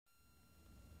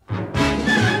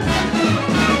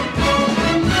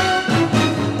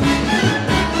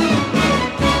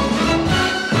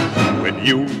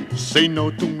say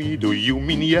no to me, do you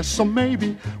mean yes or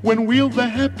maybe? When will the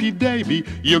happy day be?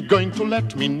 You're going to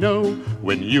let me know.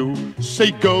 When you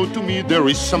say go to me, there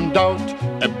is some doubt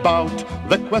about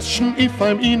the question if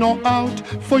I'm in or out.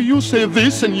 For you say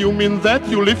this and you mean that,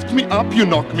 you lift me up, you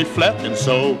knock me flat. And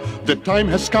so the time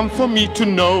has come for me to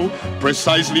know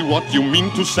precisely what you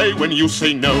mean to say when you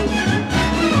say no.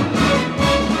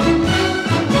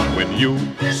 When you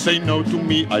say no to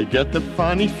me, I get a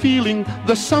funny feeling.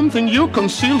 There's something you're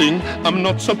concealing, I'm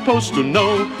not supposed to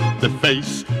know. The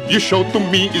face you show to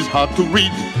me is hard to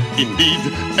read. Indeed,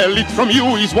 a lead from you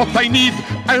is what I need.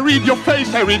 I read your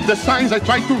face, I read the signs, I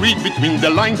try to read between the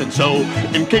lines. And so,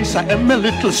 in case I am a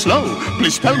little slow,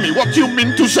 please tell me what you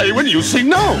mean to say when you say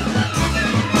no.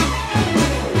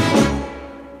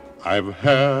 I've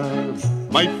heard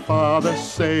my father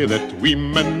say that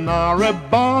women are a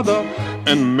bother,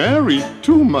 and married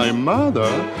to my mother,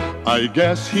 I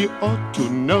guess he ought to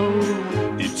know.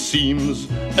 It seems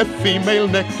a female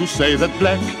neck to say that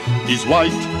black is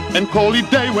white and call it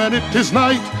day when it is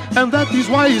night. And that is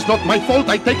why it's not my fault,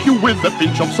 I take you with a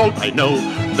pinch of salt. I know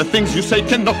the things you say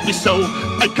cannot be so.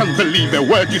 I can't believe a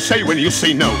word you say when you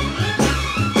say no.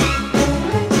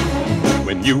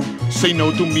 When you say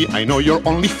no to me, I know you're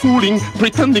only fooling,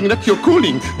 pretending that you're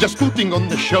cooling, just putting on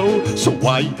the show. So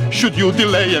why should you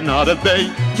delay another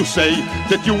day to say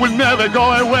that you will never go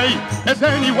away? As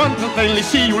anyone can plainly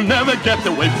see, you'll never get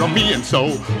away from me. And so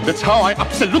that's how I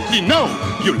absolutely know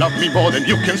you love me more than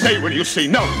you can say when you say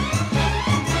no.